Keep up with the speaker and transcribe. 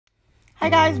Hi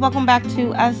guys, welcome back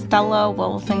to Estella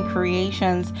Wilson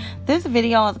Creations. This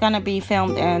video is going to be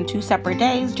filmed in 2 separate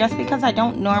days just because I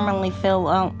don't normally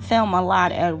film a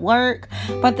lot at work.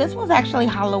 But this was actually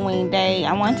Halloween day.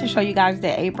 I wanted to show you guys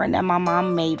the apron that my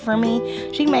mom made for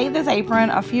me. She made this apron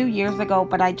a few years ago,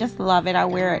 but I just love it. I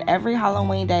wear it every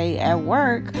Halloween day at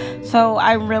work. So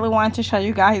I really wanted to show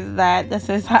you guys that this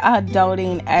is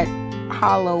adulting at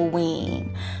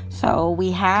Halloween. So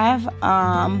we have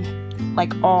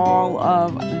like all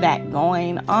of that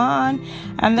going on,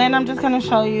 and then I'm just going to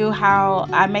show you how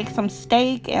I make some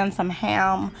steak and some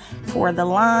ham for the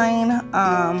line.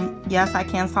 Yes, I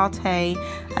can saute.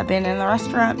 I've been in the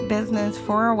restaurant business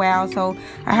for a while, so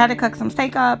I had to cook some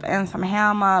steak up and some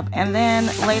ham up. And then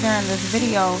later in this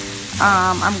video,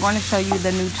 I'm going to show you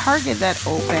the new Target that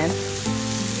opened.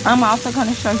 I'm also going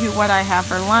to show you what I have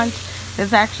for lunch.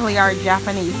 It's actually our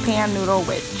Japanese pan noodle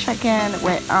with chicken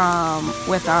with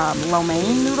lo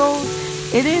mein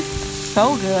noodles. It is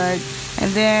so good.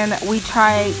 And then we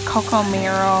tried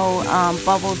Cocomero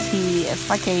bubble tea. It's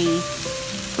like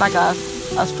a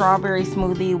strawberry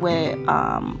smoothie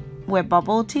with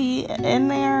bubble tea in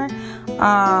there.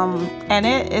 And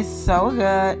it is so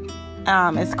good.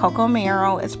 It's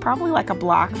Cocomero. It's probably like a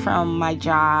block from my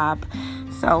job.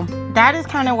 So that is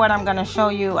kind of what I'm going to show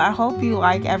you. I hope you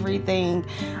like everything.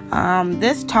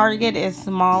 This Target is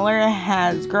smaller. It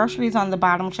has groceries on the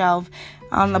bottom shelf,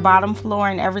 on the bottom floor,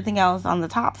 and everything else on the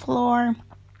top floor.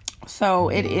 So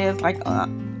it is like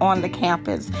on the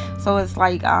campus. So it's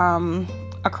like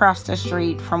across the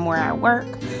street from where I work.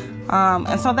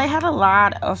 And so they had a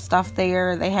lot of stuff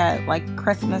there. They had like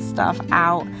Christmas stuff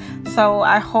out. So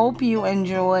I hope you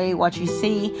enjoy what you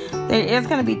see. There is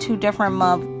going to be 2 different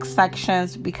mug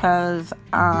sections because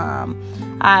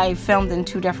I filmed in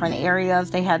 2 different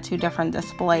areas. They had 2 different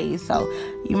displays. So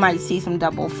you might see some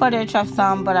double footage of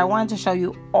some. But I wanted to show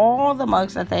you all the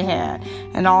mugs that they had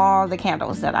and all the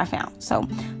candles that I found. So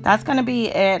that's going to be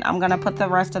it. I'm going to put the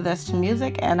rest of this to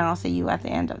music, and I'll see you at the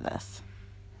end of this.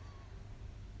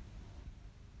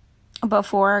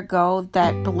 Before I go,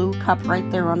 that blue cup right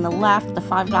there on the left, the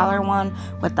 $5 one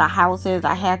with the houses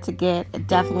I had to get. It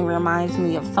definitely reminds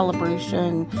me of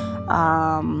Celebration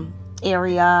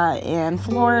area in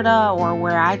Florida, or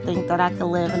where I think that I could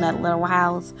live in that little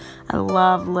house. I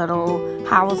love little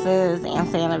houses and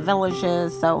Santa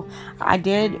villages, so I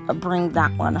did bring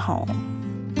that one home.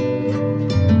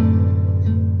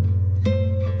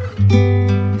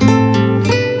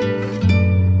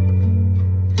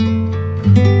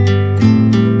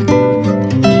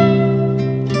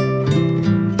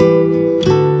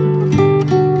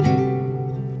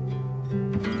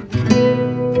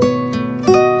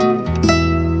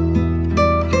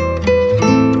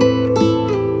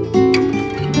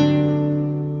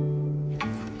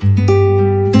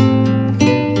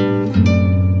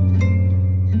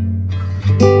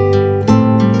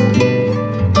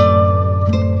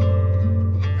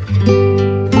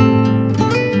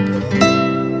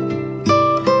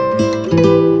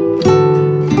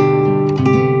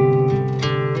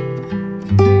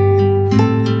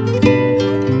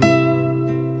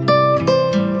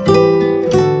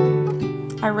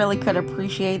 Could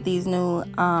appreciate these new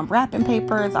wrapping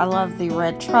papers. I love the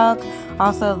red truck.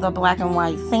 Also the black and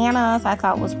white Santas I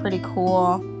thought was pretty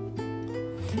cool.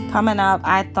 Coming up,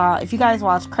 I thought, if you guys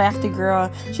watch Crafty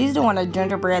Girl, she's doing a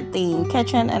gingerbread themed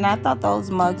kitchen, and I thought those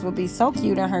mugs would be so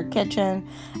cute in her kitchen.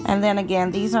 And then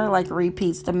again, these are like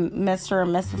repeats, the Mr.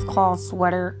 and Mrs. Claus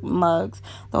sweater mugs.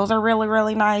 Those are really,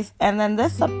 really nice. And then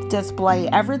this display,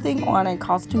 everything on it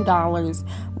costs $2.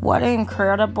 What an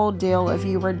incredible deal if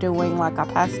you were doing like a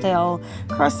pastel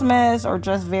Christmas, or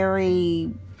just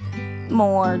very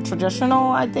more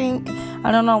traditional, I think.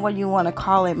 I don't know what you want to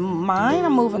call it. Mine,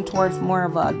 I'm moving towards more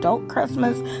of an adult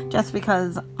Christmas just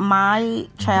because my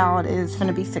child is going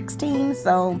to be 16.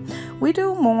 So we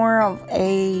do more of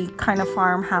a kind of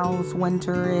farmhouse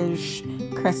winterish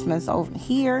Christmas over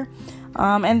here.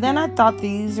 And then I thought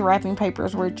these wrapping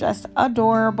papers were just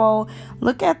adorable.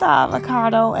 Look at the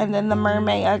avocado and then the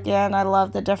mermaid again. I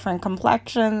love the different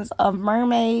complexions of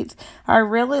mermaids. I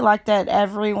really like that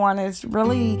everyone is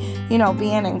really,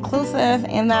 being inclusive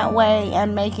in that way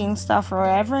and making stuff for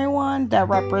everyone that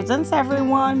represents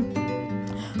everyone.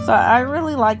 So I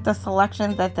really like the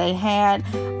selection that they had.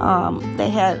 They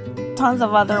had tons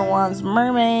of other ones,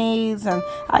 mermaids, and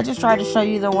I just tried to show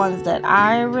you the ones that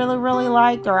I really, really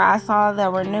liked, or I saw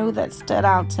that were new that stood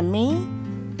out to me.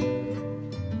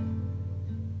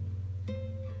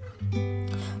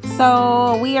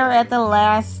 So we are at the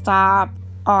last stop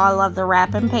Oh, I love the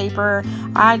wrapping paper.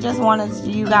 I just wanted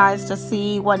you guys to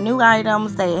see what new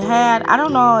items they had. I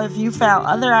don't know if you found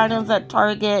other items at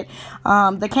Target.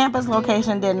 The campus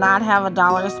location did not have a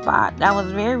dollar spot. That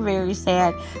was very, very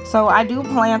sad. So I do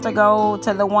plan to go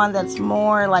to the one that's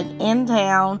more like in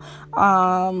town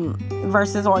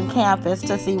versus on campus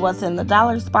to see what's in the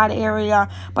dollar spot area.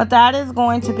 But that is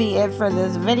going to be it for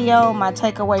this video. My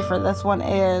takeaway for this one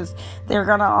is they're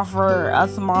going to offer a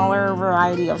smaller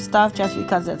variety of stuff just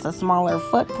because it's a smaller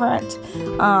footprint.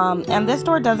 And this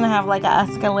store doesn't have like an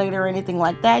escalator or anything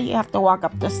like that. You have to walk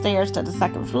up the stairs to the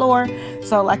second floor.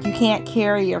 So like you can't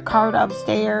carry your cart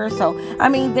upstairs. So I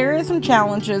mean, there is some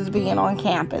challenges being on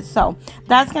campus. So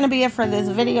that's going to be it for this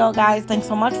video, guys. Thanks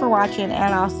so much for watching,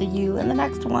 and I'll see you in the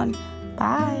next one.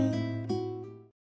 Bye.